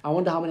speaking. I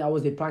wonder how many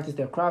hours they practice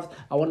their craft.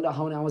 I wonder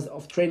how many hours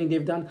of training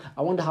they've done.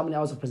 I wonder how many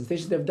hours of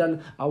presentations they've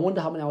done. I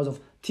wonder how many hours of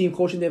team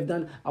coaching they've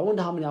done. I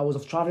wonder how many hours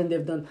of traveling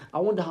they've done. I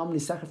wonder how many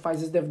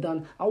sacrifices they've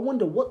done. I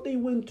wonder what they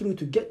went through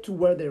to get to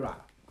where they're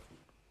at.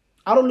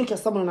 I don't look at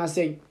someone and I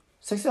say,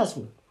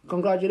 successful,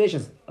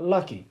 congratulations,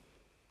 lucky.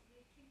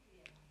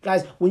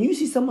 Guys, when you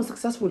see someone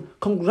successful,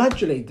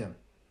 congratulate them.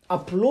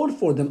 Applaud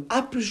for them,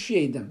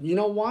 appreciate them. You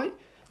know why?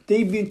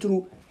 They've been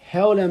through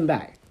hell and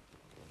back.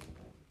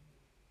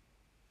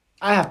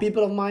 I have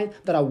people of mine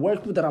that I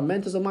work with, that are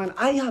mentors of mine.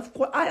 I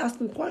ask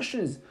them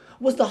questions.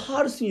 What's the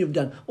hardest thing you've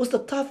done? What's the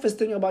toughest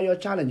thing about your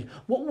challenge?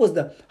 What was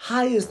the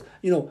highest,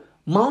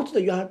 mountain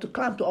that you had to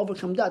climb to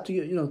overcome that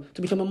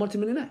to become a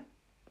multimillionaire?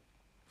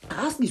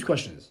 I ask these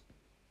questions.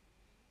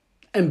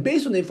 And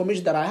based on the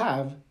information that I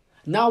have,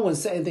 now when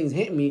certain things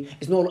hit me,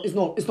 it's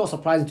not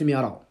surprising to me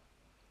at all.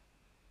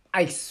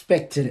 I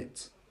expected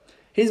it.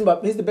 Here's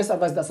the best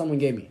advice that someone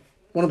gave me.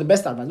 One of the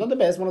best advice. Not the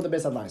best, one of the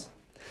best advice.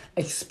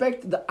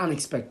 Expect the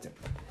unexpected.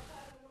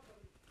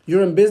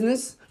 You're in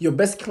business, your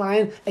best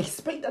client,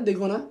 expect that they're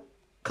going to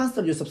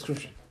cancel your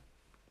subscription.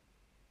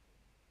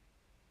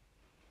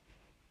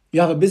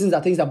 You have a business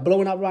that things are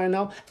blowing up right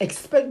now,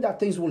 expect that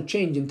things will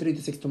change in 3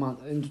 to 6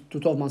 months, to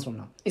 12 months from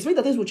now. Expect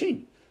that things will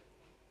change.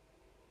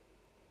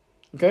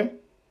 Okay?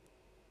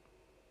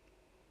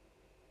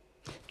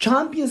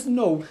 Champions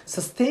know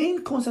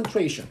sustained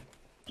concentration.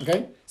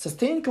 Okay?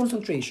 Sustained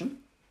concentration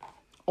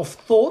of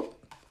thought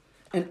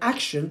and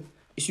action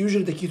is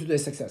usually the key to their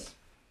success.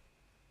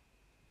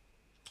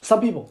 Some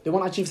people, they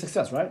want to achieve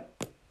success, right?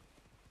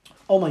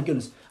 Oh my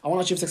goodness, I want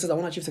to achieve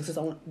success,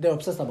 they're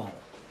obsessed about it.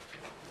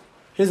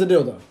 Here's the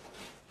deal though.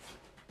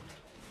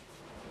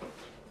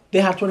 They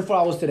had 24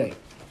 hours today.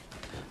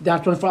 They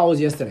had 24 hours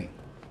yesterday.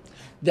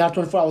 They had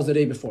 24 hours the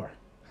day before.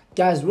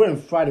 Guys, we're on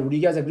Friday. Would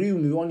you guys agree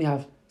with me? We only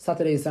have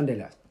Saturday and Sunday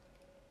left.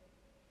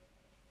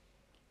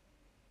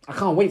 I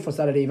can't wait for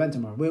Saturday event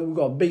tomorrow. We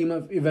got a big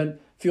event,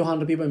 few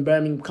hundred people in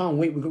Birmingham. Can't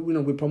wait.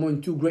 We're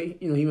promoting two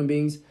great human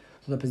beings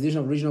to the position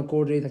of regional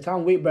coordinator.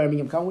 Can't wait,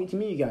 Birmingham. Can't wait to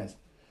meet you guys.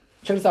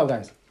 Check this out,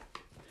 guys.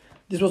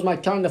 This was my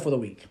calendar for the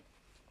week.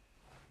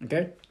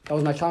 Okay? That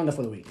was my calendar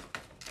for the week.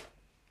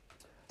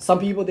 Some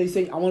people, they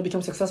say, I want to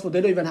become successful. They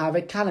don't even have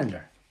a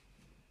calendar.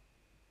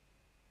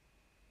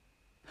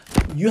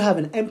 You have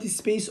an empty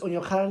space on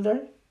your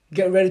calendar,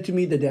 get ready to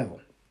meet the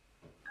devil.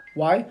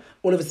 Why?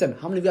 All of a sudden,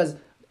 how many of you guys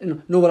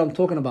know what I'm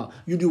talking about?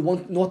 You do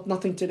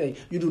nothing today.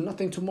 You do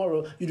nothing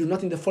tomorrow. You do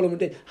nothing the following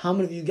day. How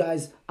many of you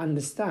guys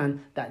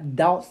understand that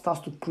doubt starts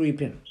to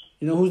creep in?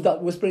 You know who's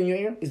that whispering in your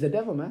ear? It's the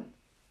devil, man.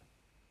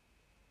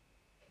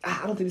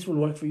 I don't think this will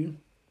work for you.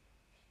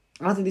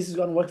 I don't think this is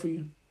going to work for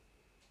you.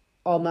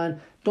 Oh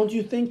man, don't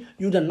you think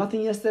you done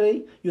nothing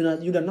yesterday? You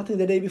done nothing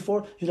the day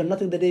before? You done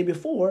nothing the day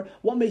before?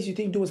 What makes you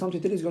think doing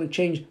something today is going to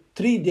change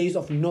 3 days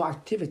of no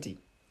activity?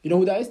 You know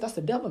who that is? That's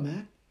the devil,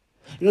 man.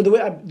 You know the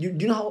way do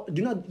you know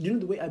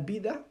the way I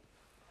beat that?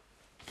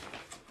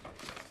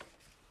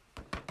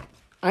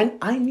 And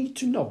I need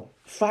to know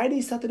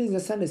Fridays, Saturdays,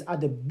 and Sundays are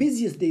the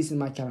busiest days in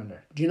my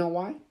calendar. Do you know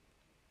why?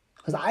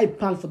 Because I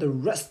plan for the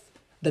rest,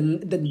 the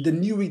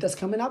new week that's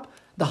coming up.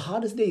 The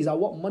hardest days are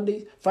what?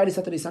 Monday, Friday,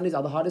 Saturday, Sundays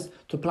are the hardest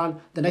to plan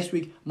the next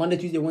week. Monday,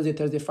 Tuesday, Wednesday,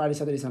 Thursday, Friday,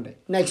 Saturday, Sunday.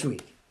 Next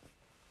week.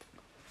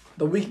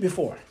 The week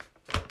before.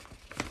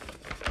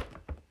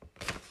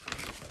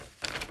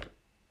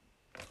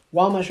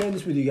 Why am I sharing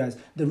this with you guys?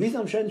 The reason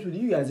I'm sharing this with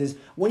you guys is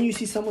when you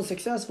see someone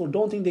successful,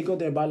 don't think they got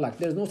there by luck.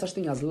 There's no such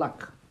thing as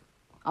luck.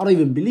 I don't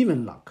even believe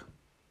in luck.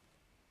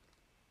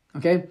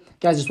 Okay,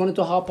 guys, just wanted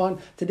to hop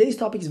on. Today's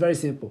topic is very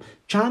simple.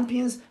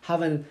 Champions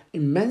have an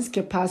immense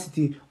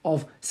capacity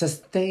of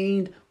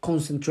sustained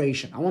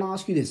concentration. I want to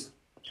ask you this.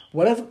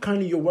 Whatever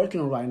currently you're working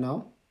on right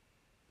now,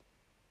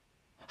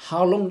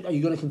 how long are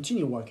you going to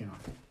continue working on?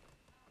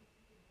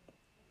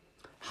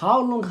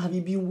 How long have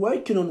you been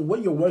working on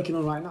what you're working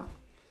on right now?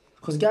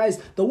 Because guys,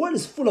 the world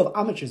is full of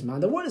amateurs, man.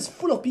 The world is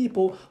full of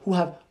people who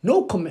have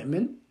no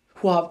commitment,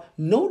 who have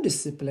no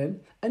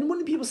discipline. And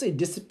when people say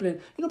discipline,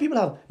 people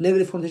have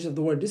negative connotations of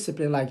the word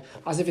discipline, like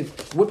as if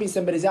it's whipping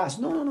somebody's ass.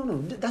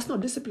 No. That's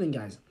not discipline,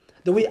 guys.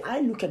 The way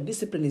I look at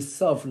discipline is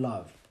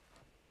self-love.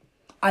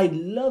 I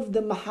love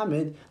the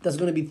Muhammad that's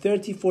going to be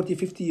 30, 40,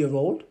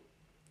 50-year-old,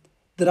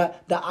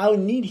 that I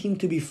need him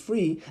to be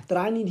free, that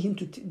I need him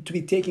to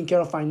be taken care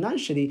of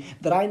financially,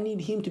 that I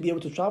need him to be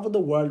able to travel the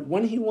world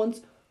when he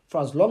wants, for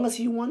as long as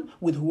he wants,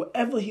 with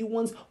whoever he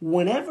wants,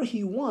 whenever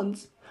he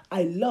wants.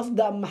 I love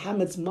that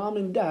Muhammad's mom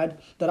and dad,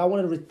 that I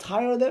want to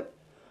retire them.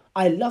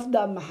 I love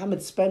that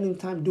Muhammad spending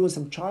time doing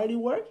some charity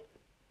work.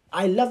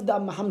 I love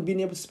that Muhammad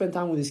being able to spend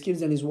time with his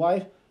kids and his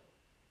wife,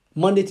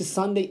 Monday to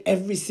Sunday,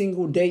 every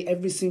single day,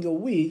 every single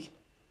week.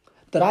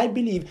 That I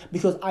believe,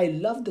 because I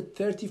love the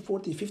 30,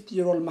 40,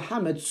 50-year-old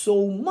Muhammad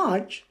so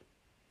much,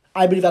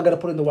 I believe I got to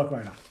put in the work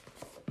right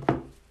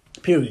now.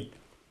 Period.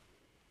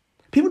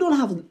 People don't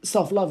have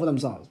self-love for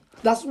themselves.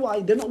 That's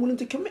why they're not willing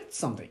to commit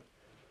something.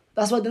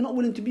 That's why they're not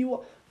willing to be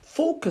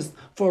focused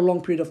for a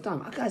long period of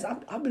time. Guys,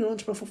 I've been an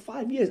entrepreneur for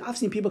 5 years. I've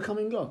seen people come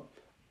and go.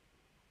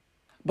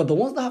 But the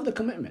ones that have the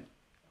commitment,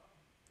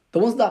 the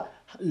ones that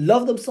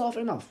love themselves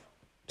enough.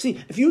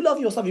 See, if you love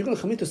yourself, you're going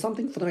to commit to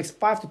something for the next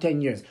 5 to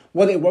 10 years.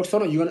 Whether it works or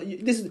not,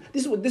 this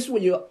is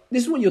what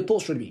your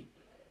thoughts should be.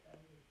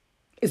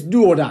 It's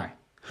do or die.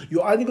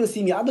 You're either going to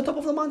see me at the top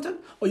of the mountain,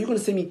 or you're going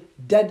to see me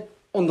dead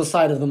on the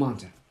side of the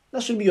mountain.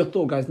 That should be your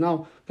thought, guys.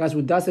 Now, guys,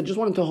 with that said, just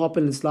wanted to hop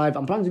in this live.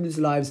 I'm planning to do these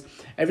lives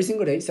every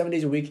single day, 7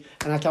 days a week,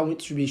 and I can't wait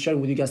to be sharing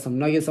with you guys some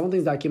nuggets, some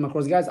things that I came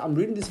across. Guys, I'm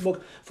reading this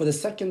book for the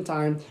second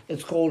time.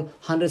 It's called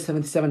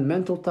 177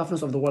 Mental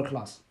Toughness of the World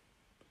Class.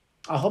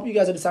 I hope you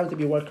guys are deciding to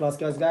be world class,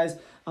 guys.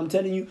 I'm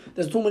telling you,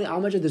 there's too many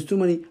amateurs, there's too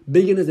many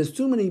beginners, there's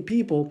too many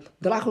people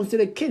that I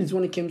consider kids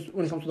when it comes to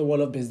the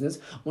world of business,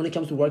 when it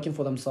comes to working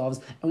for themselves,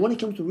 and when it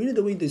comes to really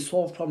the way they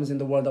solve problems in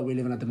the world that we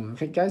live in at the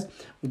moment. Okay, guys?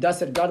 With that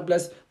said, God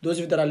bless those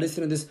of you that are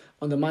listening to this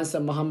on the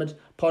Mindset Muhammad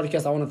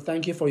podcast. I want to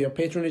thank you for your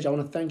patronage. I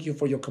want to thank you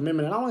for your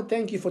commitment. And I want to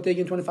thank you for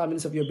taking 25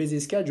 minutes of your busy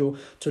schedule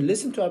to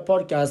listen to our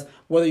podcast,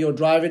 whether you're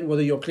driving,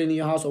 whether you're cleaning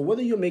your house, or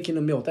whether you're making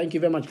a meal. Thank you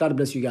very much. God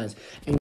bless you guys. And